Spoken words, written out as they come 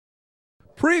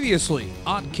Previously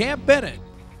on Camp Bennett.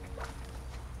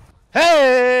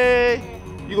 Hey!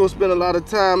 You're going to spend a lot of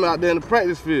time out there in the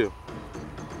practice field.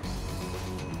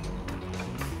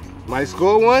 Might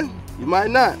score one, you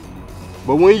might not.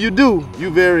 But when you do,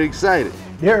 you're very excited.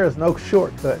 There is no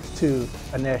shortcuts to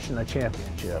a national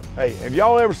championship. Hey, have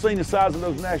y'all ever seen the size of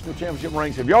those national championship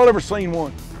rings? Have y'all ever seen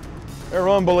one? They're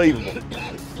unbelievable.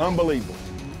 Unbelievable.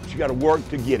 But you got to work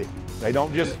to get it. They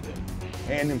don't just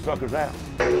hand them suckers out.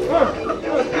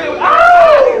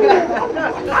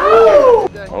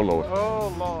 Oh, Lord.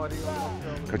 Oh, Lord.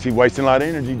 Because he's wasting a lot of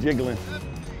energy jiggling.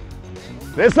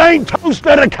 This ain't toast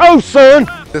to the coast, son.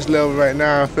 This level right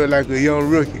now, I feel like a young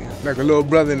rookie, like a little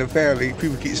brother in the family.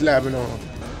 People keep slapping on.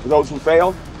 For those who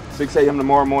fail, 6 a.m.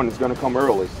 tomorrow morning is going to come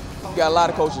early. We got a lot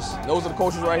of coaches. Those are the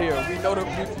coaches right here.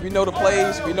 We know the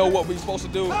plays. We know what we're supposed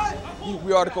to do.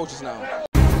 We are the coaches now.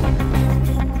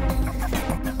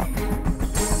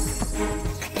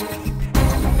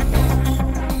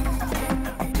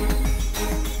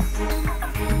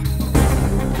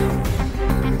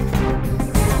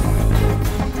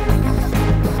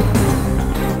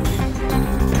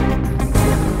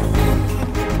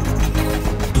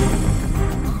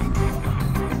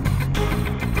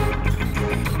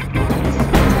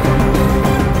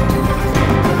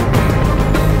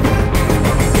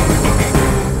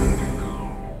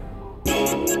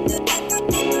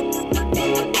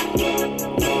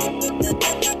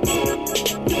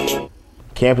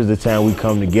 Camp is the time we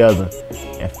come together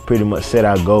and pretty much set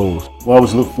our goals. We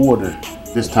always look forward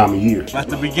to this time of year. At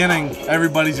the beginning,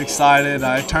 everybody's excited.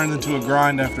 It turned into a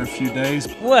grind after a few days.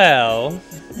 Well,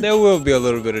 there will be a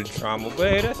little bit of drama, but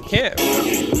hey, that's camp.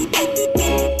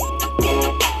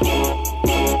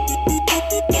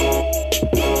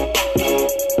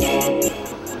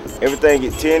 Everything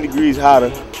gets 10 degrees hotter.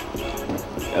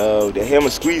 The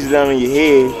helmet squeezes down on your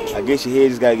head. I guess your head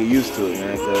just gotta get used to it,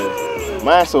 man. 'Cause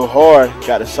mine's so hard,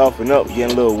 got to soften up, getting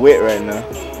a little wet right now.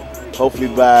 Hopefully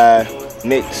by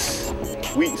next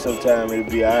week sometime it'll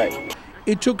be all right.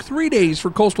 It took 3 days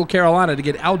for Coastal Carolina to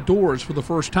get outdoors for the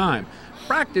first time.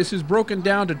 Practice is broken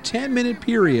down to 10-minute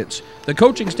periods. The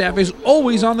coaching staff is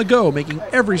always on the go, making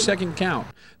every second count.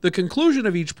 The conclusion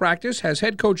of each practice has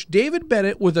head coach David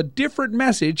Bennett with a different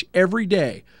message every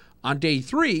day. On day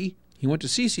 3, he went to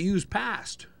CCU's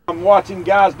past. I'm watching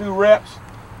guys do reps,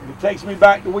 and it takes me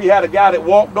back to we had a guy that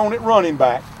walked on it running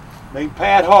back named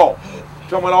Pat Hall.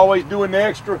 Someone always doing the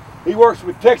extra. He works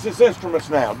with Texas Instruments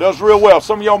now, does real well.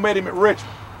 Some of y'all met him at Richmond.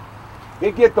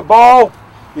 He'd get the ball,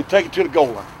 he'd take it to the goal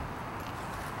line.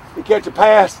 He'd catch a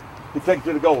pass, he'd take it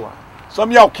to the goal line. Some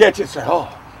of y'all catch it and say, oh,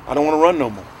 I don't want to run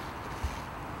no more.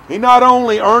 He not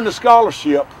only earned a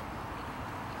scholarship,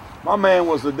 my man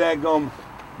was the daggum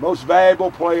most valuable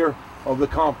player of the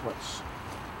conference.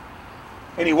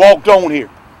 And he walked on here.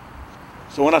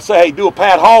 So when I say, hey, do a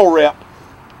Pat Hall rep,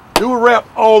 do a rep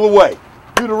all the way.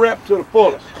 Do the rep to the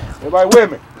fullest. Everybody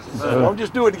with me? Don't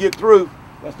just do it to get through.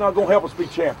 That's not going to help us be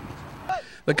champions.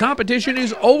 The competition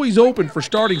is always open for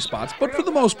starting spots, but for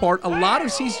the most part, a lot of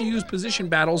CCU's position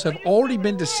battles have already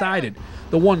been decided.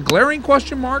 The one glaring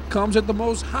question mark comes at the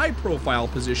most high-profile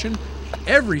position.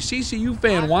 Every CCU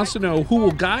fan wants to know who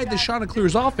will guide the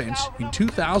Chanticleers offense in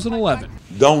 2011.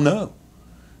 Don't know.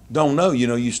 Don't know. You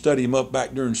know, you study him up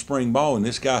back during spring ball, and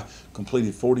this guy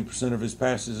completed 40% of his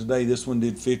passes a day. This one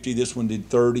did 50. This one did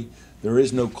 30. There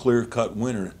is no clear-cut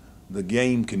winner. The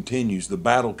game continues. The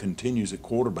battle continues at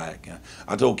quarterback.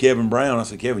 I told Kevin Brown, I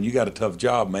said, Kevin, you got a tough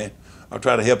job, man. I'll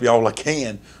try to help you all I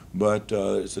can, but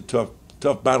it's a tough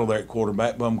battle there at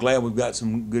quarterback. But I'm glad we've got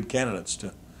some good candidates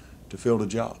to fill the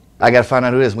job. I got to find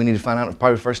out who it is. We need to find out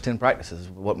probably the first 10 practices,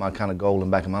 what my kind of goal in the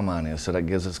back of my mind is. So that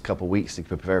gives us a couple weeks to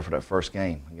prepare for that first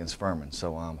game against Furman.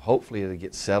 So hopefully it'll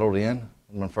get settled in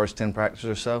the first 10 practices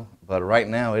or so. But right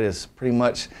now it is pretty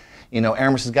much, you know,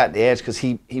 Aramis has got the edge because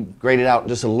he graded out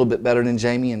just a little bit better than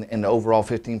Jamie in the overall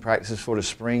 15 practices for the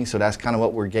spring. So that's kind of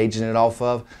what we're gauging it off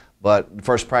of. But the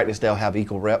first practice they'll have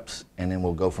equal reps, and then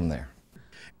we'll go from there.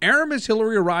 Aramis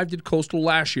Hillary arrived at Coastal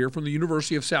last year from the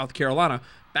University of South Carolina,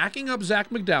 backing up Zach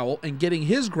McDowell and getting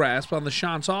his grasp on the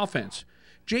Chants offense.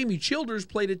 Jamie Childers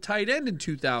played at tight end in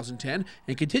 2010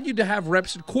 and continued to have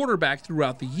reps at quarterback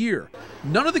throughout the year.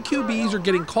 None of the QBs are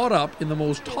getting caught up in the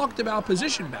most talked about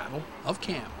position battle of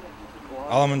camp.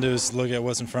 All I'm going to do is look at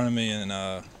what's in front of me and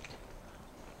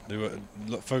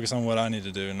focus on what I need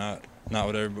to do, not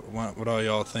what all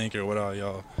y'all think or what all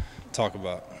y'all talk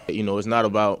about. You know, it's not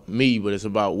about me, but it's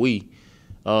about we.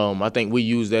 I think we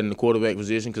use that in the quarterback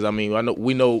position because, I mean,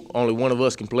 we know only one of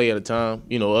us can play at a time,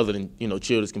 you know, other than, you know,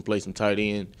 Childers can play some tight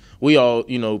end. We all,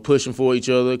 you know, pushing for each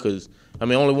other because, I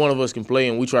mean, only one of us can play,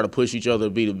 and we try to push each other to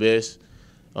be the best.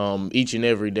 each and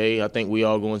every day. I think we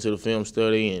all go into the film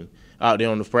study and out there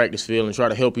on the practice field and try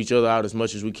to help each other out as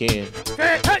much as we can.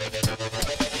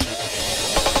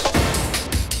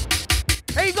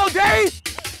 There you go, Dave.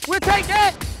 We'll take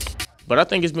that. But I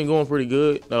think it's been going pretty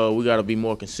good. We got to be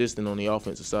more consistent on the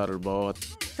offensive side of the ball.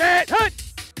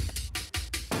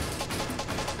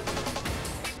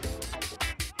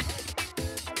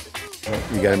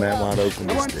 You got a man wide open.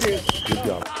 Good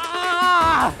job.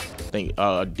 I think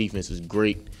our defense is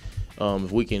great.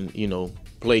 If we can,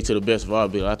 play to the best of our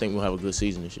ability, I think we'll have a good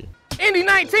season this year. Indy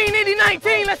 19, Indy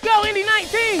 19, let's go, Indy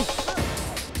 19.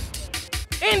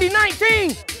 Indy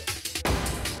 19.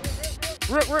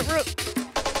 Rip.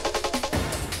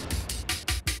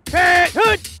 Pat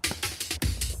Hood.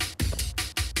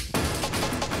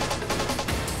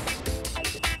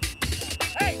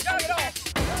 Hey, knock it off.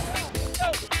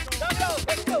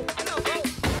 Let's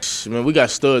go. Man, we got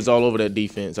studs all over that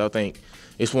defense. I think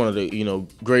it's one of the,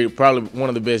 probably one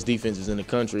of the best defenses in the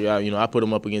country. I put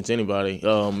them up against anybody.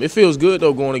 It feels good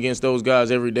though going against those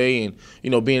guys every day, and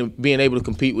being able to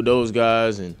compete with those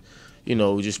guys, and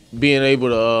just being able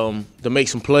to make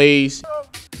some plays.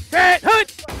 Pat Hood.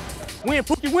 Win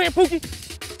Pookie.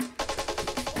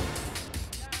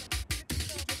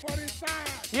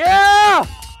 Yeah.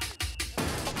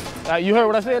 You heard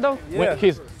what I said though? Yeah.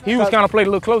 He was kind of played a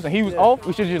little close and he was off.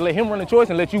 We should just let him run the choice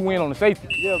and let you win on the safety.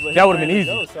 Yeah, but that would have been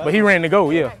easy. But he ran the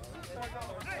goal, yeah.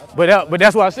 But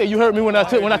that's why I said, you heard me when I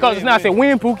called this now. I said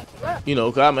win, Pookie.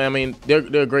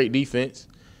 They're a great defense,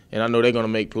 and I know they're gonna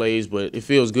make plays. But it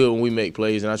feels good when we make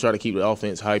plays, and I try to keep the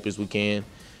offense hype as we can,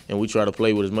 and we try to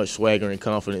play with as much swagger and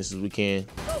confidence as we can.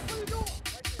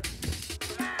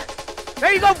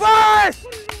 There you go, boys!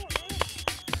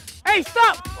 Hey,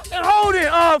 stop and hold it,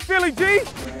 Philly G.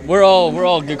 We're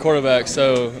all good quarterbacks,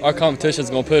 so our competition is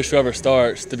going to push whoever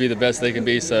starts to be the best they can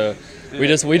be. So we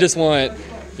just want,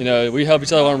 we help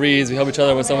each other on reads, we help each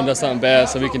other when someone does something bad,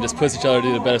 so we can just push each other to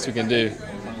do the best we can do.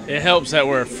 It helps that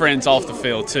we're friends off the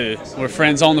field too. We're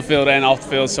friends on the field and off the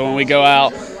field. So when we go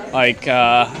out, like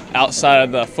outside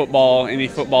of the football, any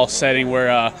football setting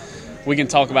where we can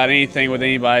talk about anything with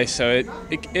anybody, so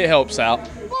it helps out.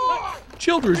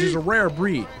 Childers is a rare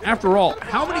breed. After all,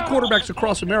 how many quarterbacks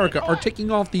across America are taking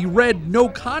off the red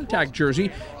no-contact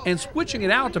jersey and switching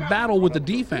it out to battle with the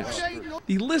defense?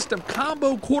 The list of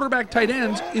combo quarterback tight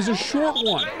ends is a short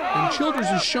one, and Childers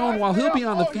has shown while he'll be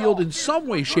on the field in some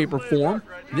way, shape, or form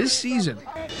this season.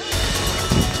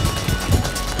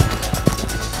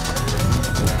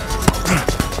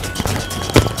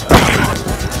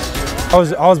 I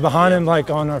was behind him like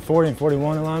on our 40 and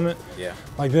 41 alignment. Yeah.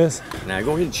 Like this. Now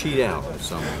go ahead and cheat out with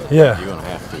some of it. Yeah. You're gonna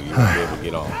have to. You're gonna be able to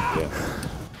get off.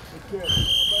 Yeah.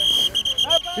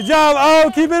 Good job,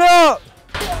 O. Keep it up.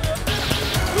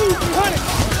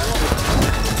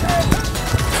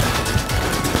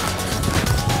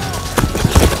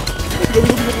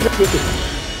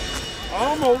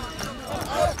 Almost.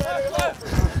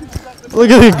 Look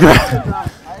at these guys.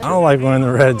 I don't like wearing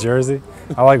the red jersey.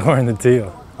 I like wearing the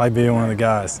teal. I like being one of the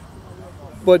guys.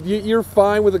 But you're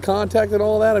fine with the contact and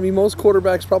all that? I mean, most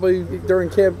quarterbacks probably during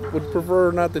camp would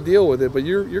prefer not to deal with it, but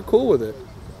you're cool with it.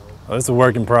 Well, it's a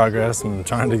work in progress. I'm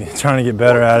trying to get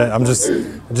better at it. I'm just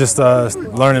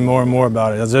learning more and more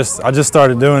about it. I just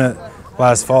started doing it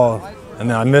last fall, and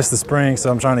then I missed the spring,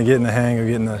 so I'm trying to get in the hang of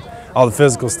getting all the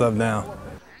physical stuff down.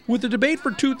 With the debate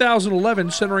for 2011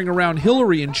 centering around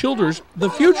Hillary and Childers, the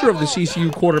future of the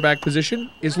CCU quarterback position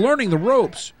is learning the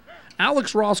ropes.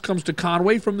 Alex Ross comes to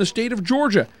Conway from the state of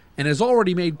Georgia and has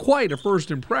already made quite a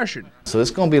first impression. So it's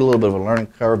going to be a little bit of a learning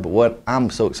curve, but what I'm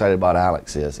so excited about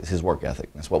Alex is his work ethic.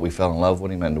 That's what we fell in love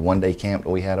with him in the one-day camp that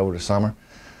we had over the summer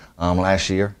last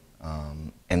year.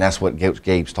 And that's what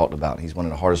Gabe's talked about. He's one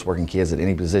of the hardest working kids at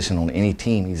any position on any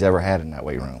team he's ever had in that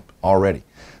weight room already.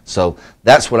 So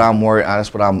that's what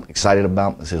I'm excited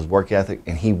about is his work ethic,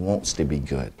 and he wants to be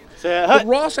good. But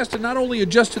Ross has to not only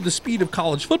adjust to the speed of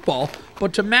college football,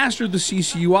 but to master the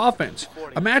CCU offense.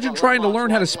 Imagine trying to learn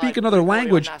how to speak another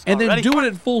language and then do it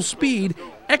at full speed,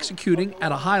 executing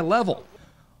at a high level.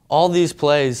 All these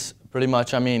plays, pretty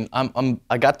much, I mean,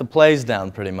 I got the plays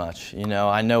down pretty much.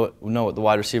 I know what the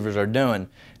wide receivers are doing.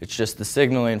 It's just the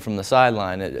signaling from the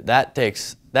sideline.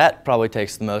 That probably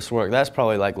takes the most work. That's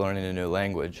probably like learning a new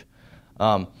language.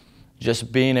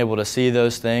 Just being able to see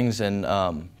those things and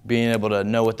being able to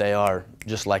know what they are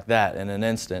just like that in an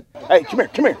instant. Hey, come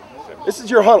here. This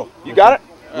is your huddle. You got it?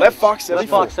 Left Fox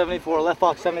 74. Left Fox 74, left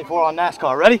Fox 74 on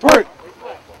NASCAR. Ready? Hurry.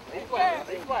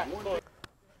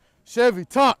 Chevy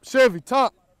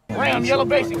top. Ram, yellow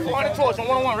basic, 400 torch on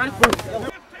 1-on-1. Ready?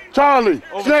 Charlie,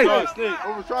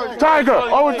 Snake. Tiger.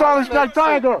 Over Charlie, Snake,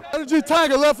 Tiger. Energy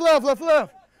Tiger, left.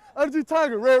 Underneath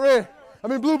Tiger, red. I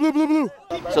mean blue.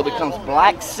 So it becomes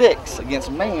black 6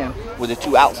 against man with the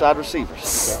 2 outside receivers.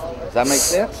 Does that make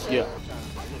sense? Yeah.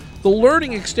 The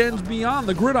learning extends beyond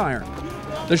the gridiron.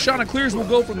 The Chanticleers will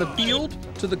go from the field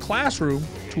to the classroom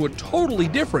to a totally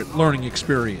different learning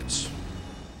experience.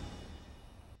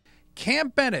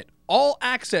 Camp Bennett, all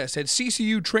access at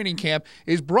CCU Training Camp,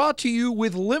 is brought to you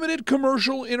with limited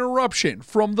commercial interruption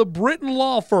from the Britton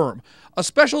Law Firm. A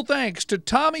special thanks to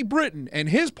Tommy Britton and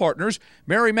his partners,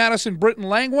 Mary Madison Britton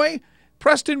Langway,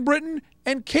 Preston Britton,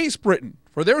 and Case Britton,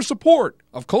 for their support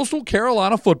of Coastal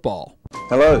Carolina football.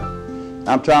 Hello,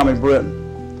 I'm Tommy Britton.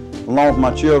 Along with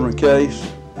my children, Case,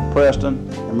 Preston,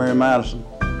 and Mary Madison,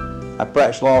 I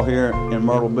practice law here in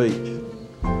Myrtle Beach.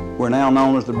 We're now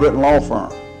known as the Britton Law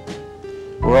Firm.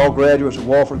 We're all graduates of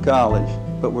Wofford College,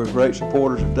 but we're great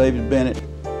supporters of David Bennett,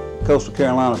 Coastal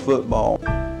Carolina football,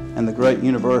 and the great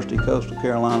university Coastal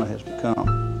Carolina has become.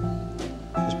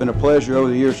 It's been a pleasure over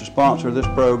the years to sponsor this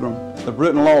program, the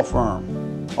Britton Law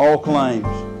Firm, all claims,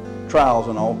 trials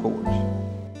in all courts.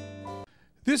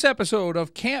 This episode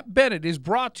of Camp Bennett is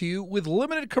brought to you with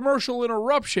limited commercial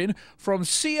interruption from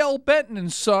C.L. Benton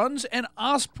 & Sons and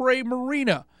Osprey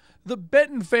Marina. The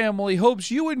Benton family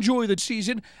hopes you enjoy the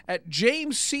season at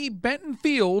James C. Benton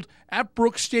Field at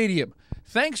Brooks Stadium.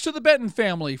 Thanks to the Benton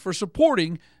family for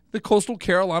supporting the Coastal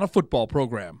Carolina football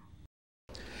program.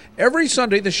 Every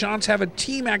Sunday, the Chants have a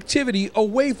team activity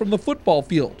away from the football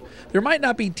field. There might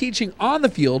not be teaching on the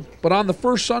field, but on the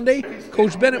first Sunday,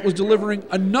 Coach Bennett was delivering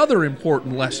another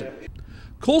important lesson.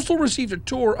 Coastal received a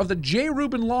tour of the J.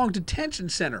 Reuben Long Detention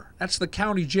Center. That's the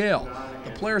county jail. The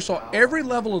players saw every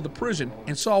level of the prison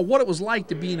and saw what it was like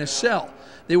to be in a cell.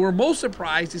 They were most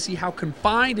surprised to see how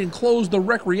confined and closed the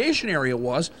recreation area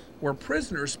was, where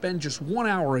prisoners spend just 1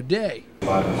 hour a day.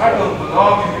 I don't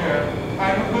belong in here.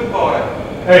 I'm a good boy.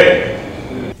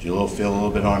 Hey! Do you feel a little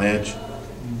bit on edge?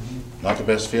 Not the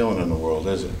best feeling in the world,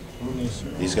 is it?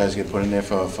 These guys get put in there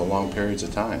for long periods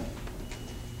of time,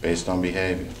 based on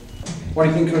behavior. Why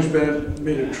do you think Coach Bennett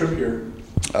made a trip here?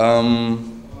 I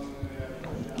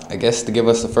guess to give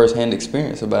us a first-hand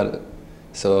experience about it.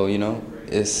 So, you know,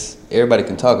 everybody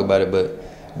can talk about it, but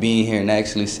being here and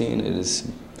actually seeing it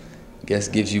I guess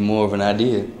gives you more of an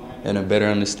idea and a better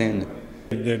understanding.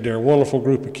 They're a wonderful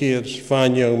group of kids,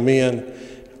 fine young men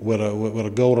with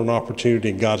a golden opportunity,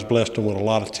 and God's blessed them with a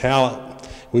lot of talent.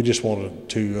 We just wanted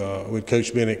to, with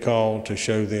Coach Bennett called, to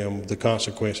show them the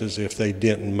consequences if they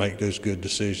didn't make those good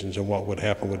decisions and what would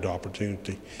happen with the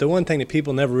opportunity. The one thing that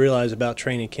people never realize about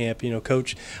training camp,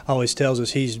 Coach always tells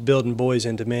us he's building boys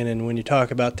into men, and when you talk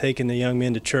about taking the young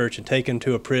men to church and taking them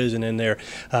to a prison, and they're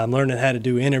learning how to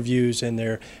do interviews, and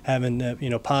they're having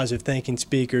positive thinking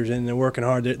speakers, and they're working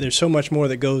hard, there's so much more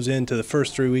that goes into the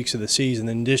first 3 weeks of the season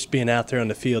than just being out there on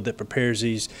the field that prepares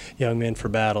these young men for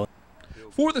battle.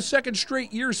 For the second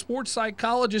straight year, sports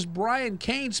psychologist Brian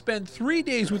Kane spent 3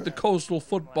 days with the Coastal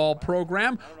football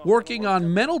program working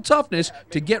on mental toughness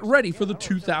to get ready for the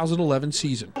 2011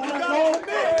 season.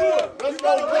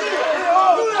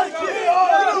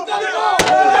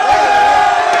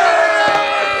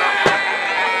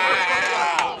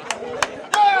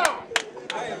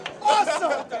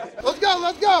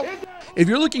 Let's go! If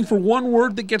you're looking for one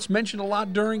word that gets mentioned a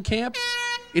lot during camp,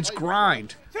 it's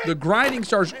grind. The grinding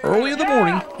starts early in the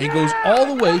morning and goes all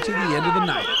the way to the end of the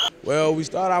night. Well, we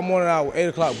start our morning out with 8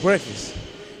 o'clock breakfast.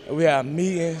 And we have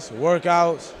meetings,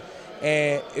 workouts,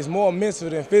 and it's more mental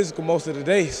than physical most of the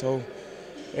day, so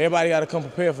everybody got to come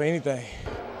prepared for anything.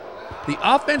 The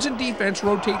offense and defense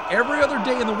rotate every other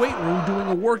day in the weight room doing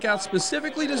a workout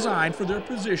specifically designed for their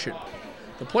position.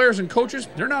 The players and coaches,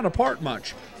 they're not apart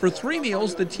much. For 3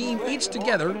 meals, the team eats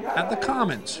together at the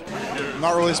Commons. I'm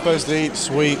not really supposed to eat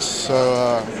sweets,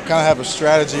 so kind of have a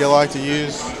strategy I like to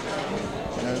use.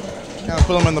 Kind of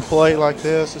put them in the plate like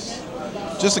this. It's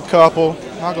just a couple.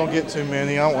 I'm not going to get too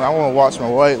many. I want to watch my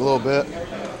weight a little bit.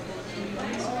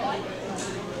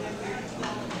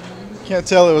 Can't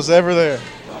tell it was ever there.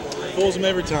 Fools them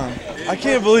every time. I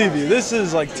can't believe you. This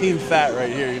is like team fat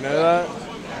right here, you know that?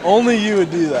 Only you would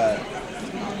do that.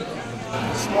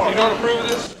 You don't approve of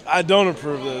this? I don't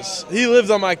approve of this. He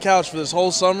lived on my couch for this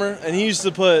whole summer, and he used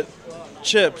to put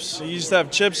chips. He used to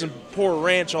have chips and pour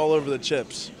ranch all over the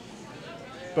chips.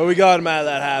 But we got him out of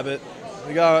that habit.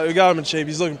 We got him in shape.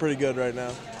 He's looking pretty good right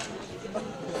now.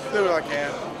 Do what I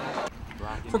can.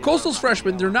 For Coastal's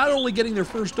freshmen, they're not only getting their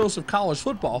first dose of college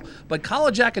football, but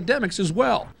college academics as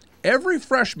well. Every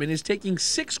freshman is taking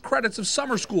 6 credits of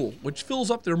summer school, which fills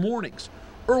up their mornings.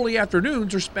 Early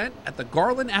afternoons are spent at the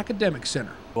Garland Academic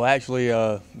Center. Well, actually,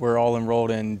 we're all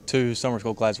enrolled in 2 summer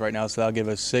school classes right now, so that'll give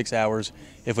us 6 hours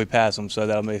if we pass them. So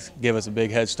that'll give us a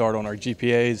big head start on our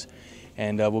GPAs,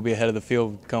 and we'll be ahead of the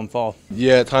field come fall.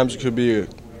 Yeah, at times it could be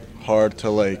hard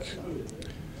to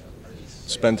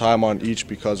spend time on each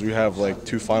because we have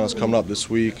 2 finals coming up this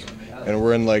week, and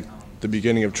we're in the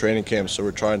beginning of training camp, so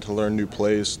we're trying to learn new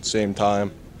plays at the same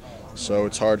time. So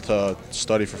it's hard to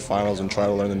study for finals and try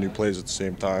to learn the new plays at the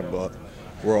same time, but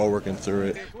we're all working through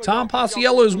it. Tom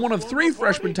Paciello is one of 3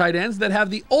 freshman tight ends that have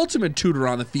the ultimate tutor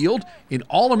on the field in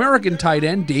All-American tight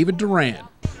end David Duran.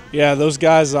 Yeah, those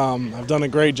guys have done a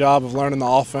great job of learning the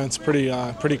offense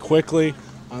pretty quickly.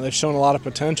 They've shown a lot of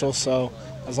potential, so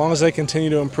as long as they continue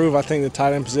to improve, I think the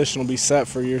tight end position will be set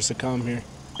for years to come here.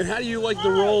 And how do you like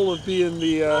the role of being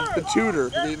the tutor,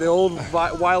 the old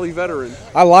wily veteran?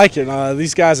 I like it.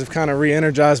 These guys have kind of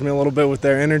re-energized me a little bit with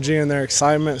their energy and their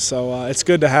excitement, so it's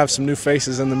good to have some new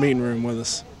faces in the meeting room with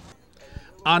us.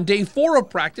 On day 4 of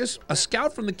practice, a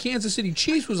scout from the Kansas City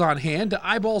Chiefs was on hand to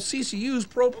eyeball CCU's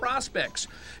pro prospects.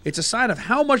 It's a sign of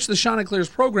how much the Chanticleers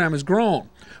program has grown.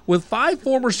 With 5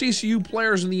 former CCU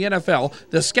players in the NFL,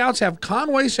 the scouts have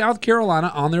Conway, South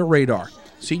Carolina on their radar.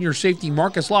 Senior safety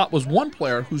Marcus Lott was one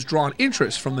player who's drawn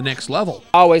interest from the next level.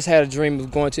 I always had a dream of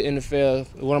going to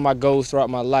NFL, one of my goals throughout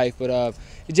my life, but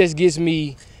it just gives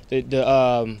me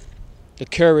the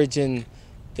courage and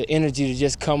the energy to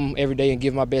just come every day and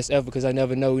give my best effort because I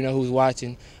never know, who's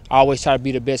watching. I always try to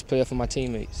be the best player for my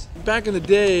teammates. Back in the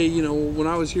day, when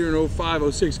I was here in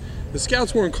 05, 06, the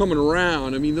scouts weren't coming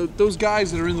around. I mean, those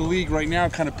guys that are in the league right now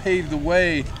kind of paved the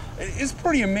way. It's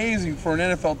pretty amazing for an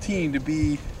NFL team to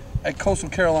be at Coastal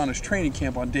Carolina's training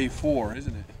camp on day 4,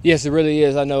 isn't it? Yes, it really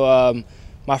is. I know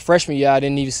my freshman year, I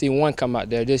didn't even see one come out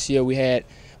there. This year we had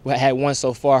one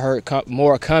so far, heard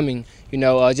more coming.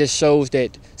 It just shows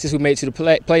that since we made it to the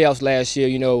playoffs last year,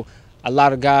 a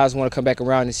lot of guys want to come back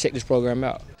around and check this program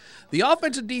out. The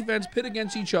offense and defense pit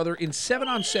against each other in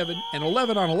 7-on-7 and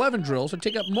 11-on-11 drills that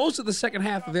take up most of the second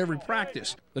half of every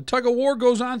practice. The tug-of-war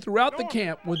goes on throughout the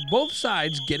camp with both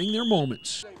sides getting their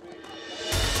moments.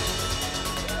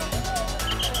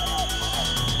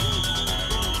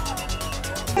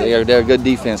 They're a good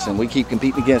defense, and we keep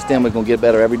competing against them. We're going to get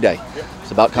better every day.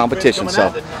 It's about competition.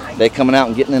 So they coming out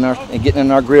and getting in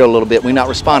our grill a little bit. We're not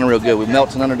responding real good. We're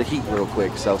melting under the heat real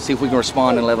quick. So see if we can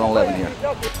respond in 11-on-11 here.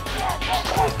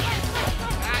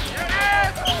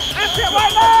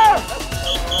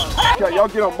 Okay, y'all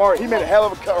get on Mark. He made a hell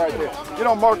of a cut right there. Get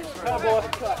on Mark.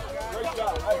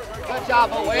 Good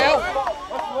job,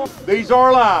 Will. These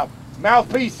are live.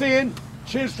 Mouthpiece in,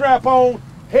 chin strap on,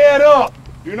 head up.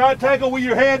 Do not tackle with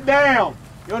your head down.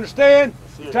 You understand?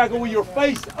 You tackle with your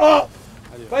face up.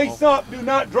 Face up, do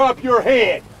not drop your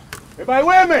head. Everybody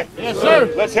with me? Yes,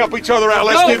 sir. Let's help each other out.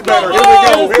 Let's get better. Here we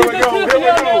go, here we go, here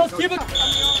we go. Keep it.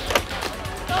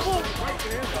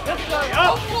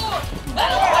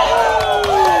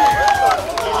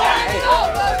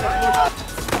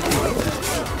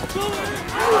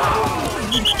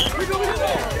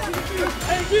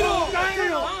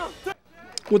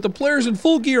 With the players in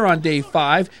full gear on day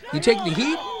 5, you take the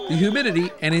heat, the humidity,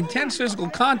 and intense physical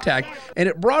contact, and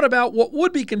it brought about what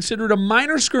would be considered a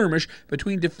minor skirmish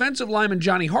between defensive lineman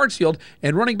Johnny Hartsfield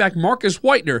and running back Marcus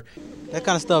Whitener. That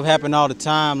kind of stuff happened all the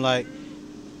time.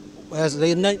 As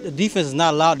the defense is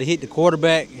not allowed to hit the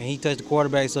quarterback, and he touched the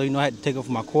quarterback, so I had to take up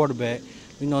for my quarterback.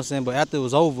 You know what I'm saying? But after it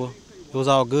was over, it was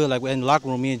all good. In the locker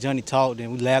room, me and Johnny talked,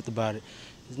 and we laughed about it.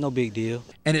 It's no big deal.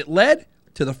 And it led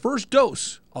to the first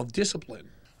dose of discipline.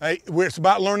 Hey, it's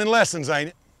about learning lessons, ain't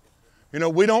it?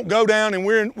 We don't go down and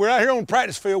we're out here on the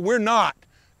practice field. We're not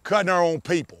cutting our own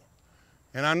people.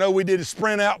 And I know we did a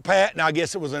sprint out, Pat, and I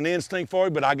guess it was an instinct for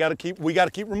you, but we got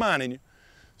to keep reminding you.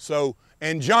 So,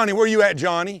 and Johnny, where you at,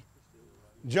 Johnny?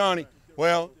 Johnny.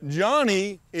 Well,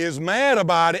 Johnny is mad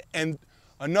about it, and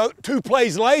 2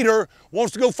 plays later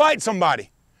wants to go fight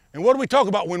somebody. And what do we talk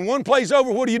about? When one play's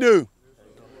over, what do?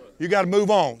 You got to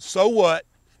move on. So what?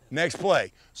 Next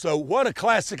play. So what a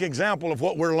classic example of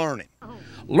what we're learning.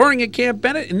 Learning at Camp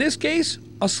Bennett, in this case,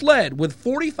 a sled with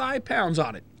 45 pounds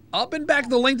on it, up and back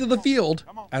the length of the field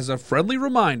as a friendly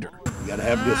reminder. You got to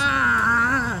have this.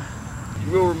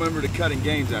 You will remember to cut in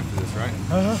games after this, right?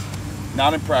 Uh-huh.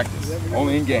 Not in practice,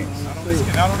 only in games. Let's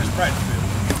get out on this practice field.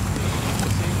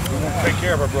 We're going to take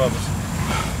care of our brothers.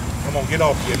 Come on, get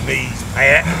off your knees,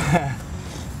 Pat.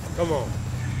 Come on.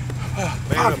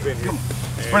 Man up in here.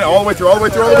 Sprint it all the way through, all the way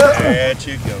through, all the way through. There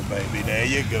you go, baby. There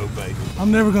you go, baby.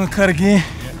 I'm never going to cut again.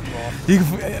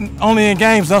 Only in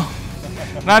games, though.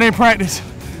 Not in practice.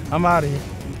 I'm out of here.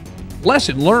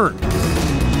 Lesson learned.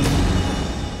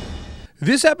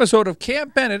 This episode of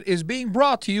Camp Bennett is being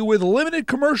brought to you with limited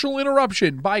commercial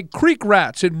interruption by Creek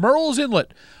Rats in Murrells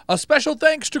Inlet. A special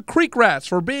thanks to Creek Rats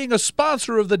for being a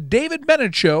sponsor of the David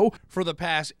Bennett Show for the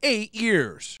past 8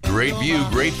 years. Great view,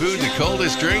 great food, the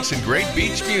coldest drinks, and great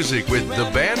beach music with the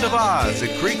Band of Oz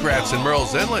at Creek Rats in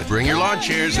Murrells Inlet. Bring your lawn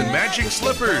chairs and matching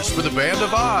slippers for the Band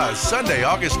of Oz, Sunday,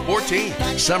 August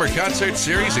 14th. Summer concert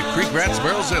series at Creek Rats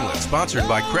Murrells Inlet, sponsored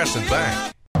by Crescent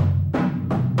Bank.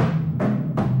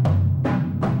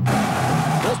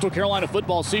 Coastal Carolina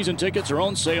football season tickets are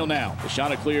on sale now. The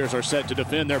Chanticleers are set to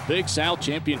defend their Big South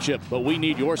Championship, but we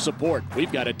need your support.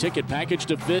 We've got a ticket package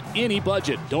to fit any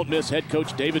budget. Don't miss head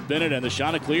coach David Bennett and the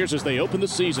Chanticleers as they open the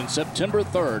season September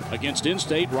 3rd against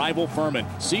in-state rival Furman.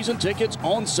 Season tickets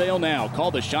on sale now.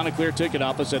 Call the Chanticleer ticket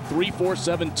office at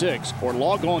 347-TICKS or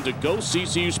log on to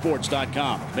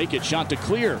GoCCUSports.com. Make it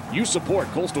Chanticleer. You support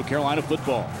Coastal Carolina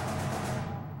football.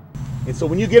 And so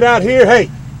when you get out here, hey,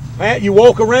 Pat, you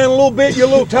walk around a little bit, you're a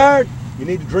little tired, you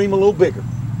need to dream a little bigger.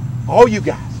 All you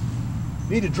guys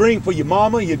need to dream for your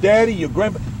mama, your daddy, your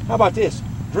grandpa. How about this?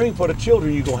 Dream for the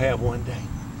children you're going to have one day.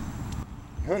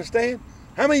 You understand?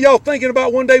 How many of y'all thinking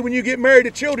about one day when you get married,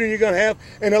 the children you're going to have,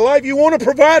 and the life you want to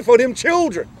provide for them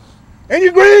children and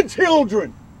your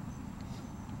grandchildren?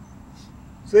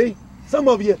 See? Some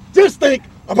of you just think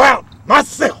about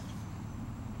myself.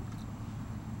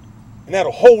 And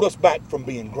that'll hold us back from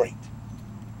being great.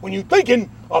 When you're thinking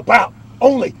about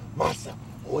only myself,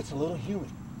 oh, it's a little humid.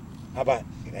 How about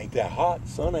it ain't that hot?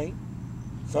 Sun ain't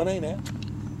out.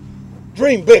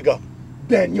 Dream bigger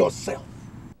than yourself.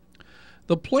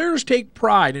 The players take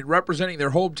pride in representing their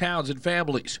hometowns and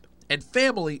families, and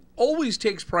family always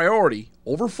takes priority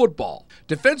over football.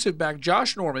 Defensive back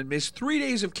Josh Norman missed 3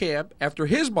 days of camp after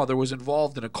his mother was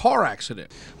involved in a car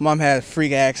accident. Mom had a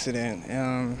freak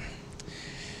accident.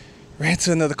 Ran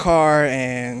to another car,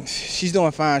 and she's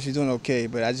doing fine. She's doing okay,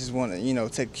 but I just want to,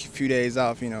 take a few days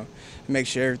off, make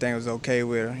sure everything was okay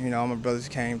with her. All my brothers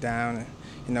came down,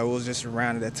 and, it was just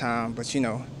around at that time. But,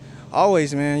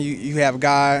 always, man, you have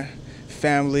God,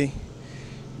 family,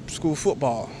 school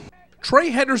football. Trey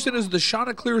Henderson is the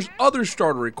Chanticleer's other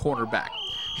starter at cornerback.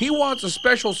 He wants a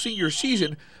special senior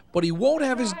season, but he won't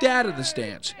have his dad in the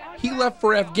stands. He left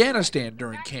for Afghanistan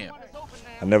during camp.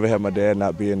 I never had my dad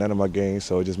not be in none of my games,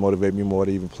 so it just motivated me more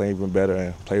to even play even better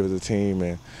and play with the team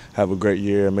and have a great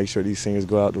year and make sure these seniors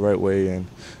go out the right way and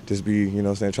just be,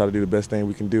 try to do the best thing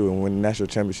we can do and win the national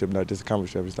championship, not just a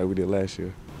conference championship like we did last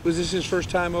year. Was this his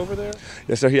first time over there?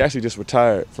 Yes, sir. He actually just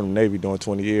retired from the Navy doing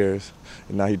 20 years,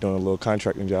 and now he's doing a little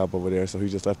contracting job over there, so he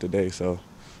just left today, so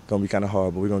it's going to be kind of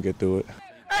hard, but we're going to get through it.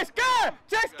 Hey, Scott!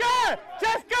 Check Scott!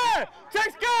 Check Scott!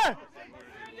 Check Scott!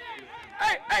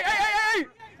 Hey!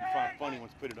 Find funny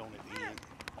ones, put it on at the end.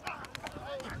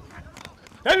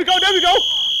 There we go!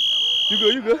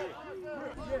 You good.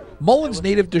 Mullins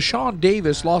native Deshaun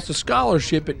Davis lost a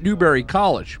scholarship at Newberry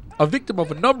College, a victim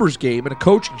of a numbers game and a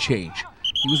coaching change.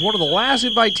 He was one of the last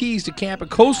invitees to camp at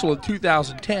Coastal in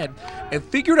 2010 and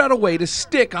figured out a way to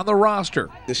stick on the roster.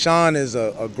 Deshaun is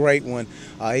a great one.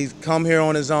 He's come here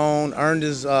on his own, earned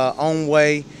his own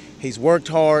way. He's worked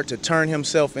hard to turn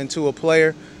himself into a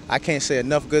player. I can't say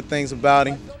enough good things about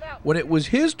him. When it was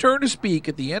his turn to speak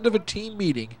at the end of a team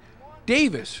meeting,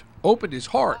 Davis opened his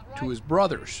heart to his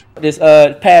brothers. This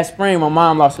past spring, my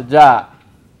mom lost her job.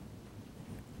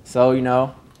 So, I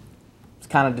was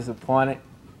kind of disappointed.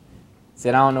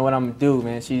 Said, I don't know what I'm going to do,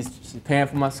 man. She's paying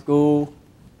for my school.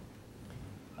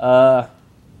 What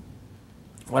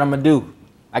I'm going to do?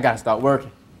 I got to start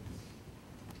working.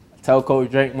 I told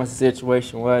Coach Drake what the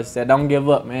situation was. He said, don't give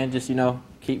up, man. Just,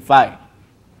 keep fighting.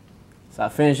 So I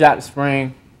finished out the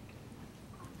spring.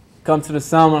 Come to the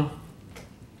summer,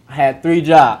 I had 3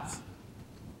 jobs.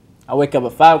 I wake up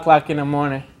at 5 o'clock in the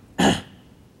morning,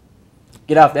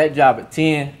 get off that job at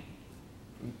 10.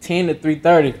 From 10 to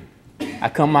 3:30, I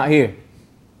come out here.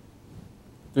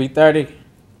 3:30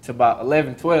 to about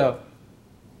 11, 12,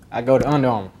 I go to Under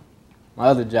Armour, my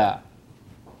other job.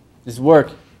 Just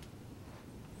working,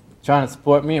 trying to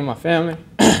support me and my family.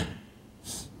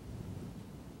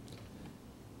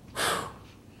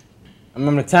 I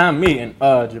remember the time me and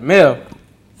Jamel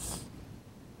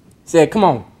said, come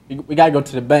on, we got to go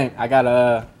to the bank. I got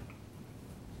to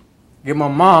give my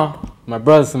mom, my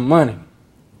brother some money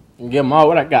and give them all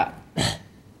what I got.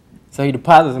 So he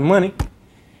deposited some money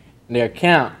in their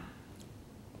account,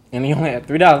 and he only had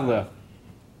 $3 left.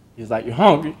 He was like, you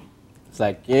hungry? It's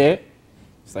like, yeah.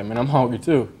 He's like, man, I'm hungry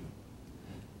too.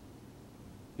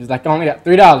 He's like, I only got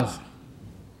 $3.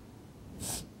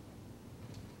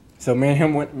 So me and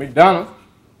him went to McDonald's,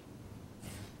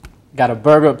 got a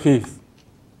burger apiece.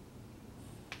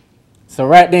 So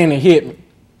right then it hit me.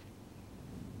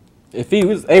 If he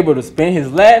was able to spend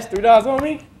his last $3 on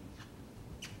me,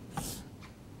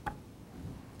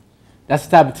 that's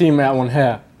the type of teammate I want to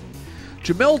have.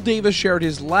 Jamel Davis shared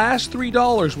his last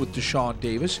 $3 with Deshaun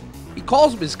Davis. He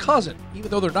calls him his cousin, even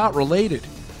though they're not related.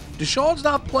 Deshaun's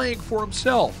not playing for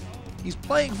himself. He's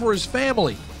playing for his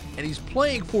family, and he's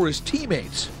playing for his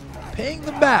teammates, paying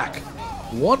them back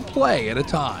one play at a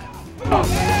time.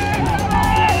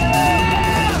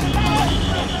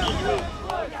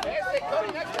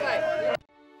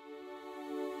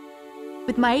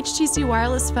 With my HTC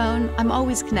wireless phone, I'm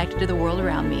always connected to the world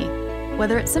around me.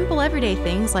 Whether it's simple everyday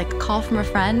things like a call from a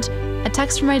friend, a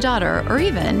text from my daughter, or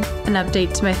even an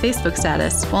update to my Facebook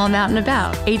status while I'm out and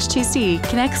about, HTC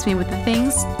connects me with the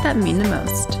things that mean the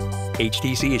most.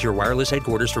 HTC is your wireless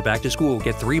headquarters for back to school.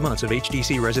 Get 3 months of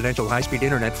HTC residential high-speed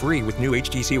internet free with new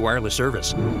HTC wireless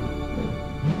service.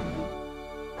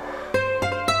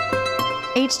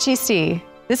 HTC.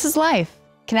 This is life.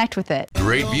 Connect with it.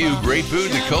 Great view, great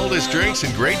food, the coldest drinks,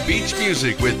 and great beach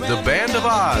music with the Band of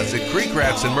Oz at Creek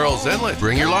Rats and Merle's Inlet.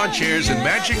 Bring your lawn chairs and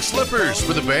magic slippers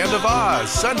for the Band of Oz,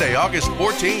 Sunday, August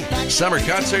 14th. Summer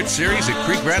concert series at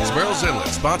Creek Rats Merle's Inlet,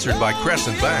 sponsored by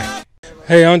Crescent Bank.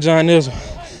 Hey, I'm John Izzo.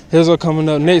 Izzo coming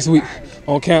up next week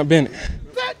on Camp Bennett.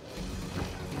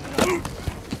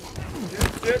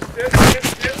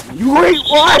 You wait,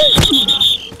 what?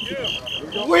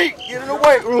 Wait, get in the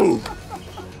weight room.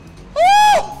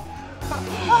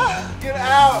 Get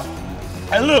out.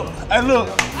 Hey, look.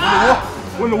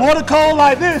 When the water cold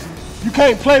like this, you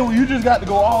can't play with. You just got to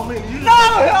go all in. You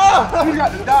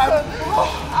got to dive.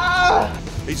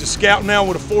 He's a scout now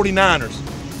with the 49ers.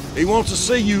 He wants to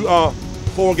see you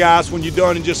four guys when you're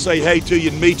done and just say hey to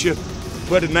you and meet you,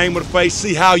 put a name with a face,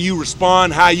 see how you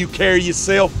respond, how you carry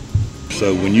yourself.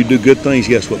 So when you do good things,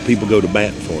 guess what? People go to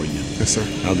bat for you. Yes, sir.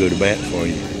 I'll go to bat for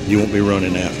you. You won't be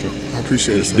running after. I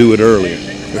appreciate Just it, sir. do it earlier.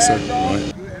 Yes, sir.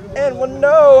 Right? And we'll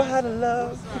know how to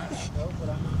love.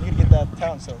 You can get that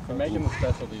talent so for making the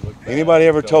specialty look. Anybody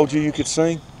ever told you could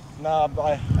sing? Nah,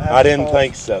 but I didn't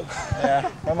think so. Yeah,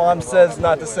 my mom says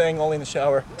not to sing, only in the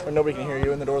shower, where nobody can hear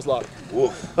you and the door's locked.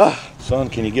 Woof. Son,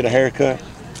 can you get a haircut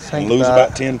and lose that.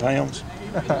 about 10 pounds?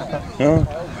 Huh?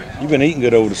 You've been eating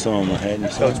good over the summer, hadn't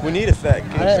you, son? Coach, we need a fat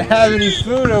kid. I didn't have any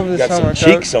food over the Got summer,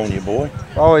 some cheeks on you, boy.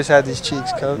 Always had these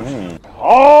cheeks, Coach.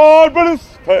 Hard but it's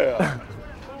fair.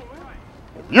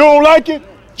 If you don't like it,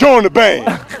 join the band.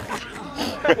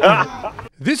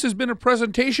 This has been a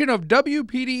presentation of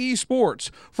WPDE Sports.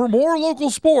 For more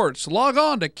local sports, log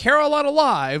on to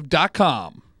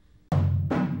CarolinaLive.com.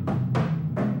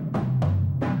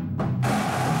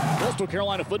 Coastal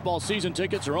Carolina football season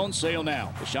tickets are on sale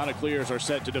now. The Chanticleers are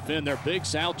set to defend their Big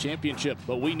South Championship,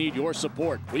 but we need your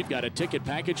support. We've got a ticket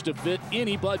package to fit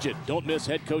any budget. Don't miss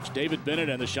head coach David Bennett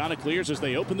and the Chanticleers as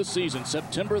they open the season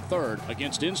September 3rd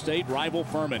against in-state rival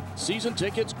Furman. Season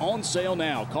tickets on sale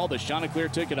now. Call the Chanticleer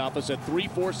ticket office at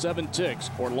 347-TICKS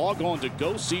or log on to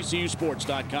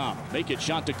GoCCUSports.com. Make it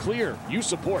Chanticleer. You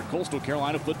support Coastal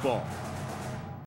Carolina football.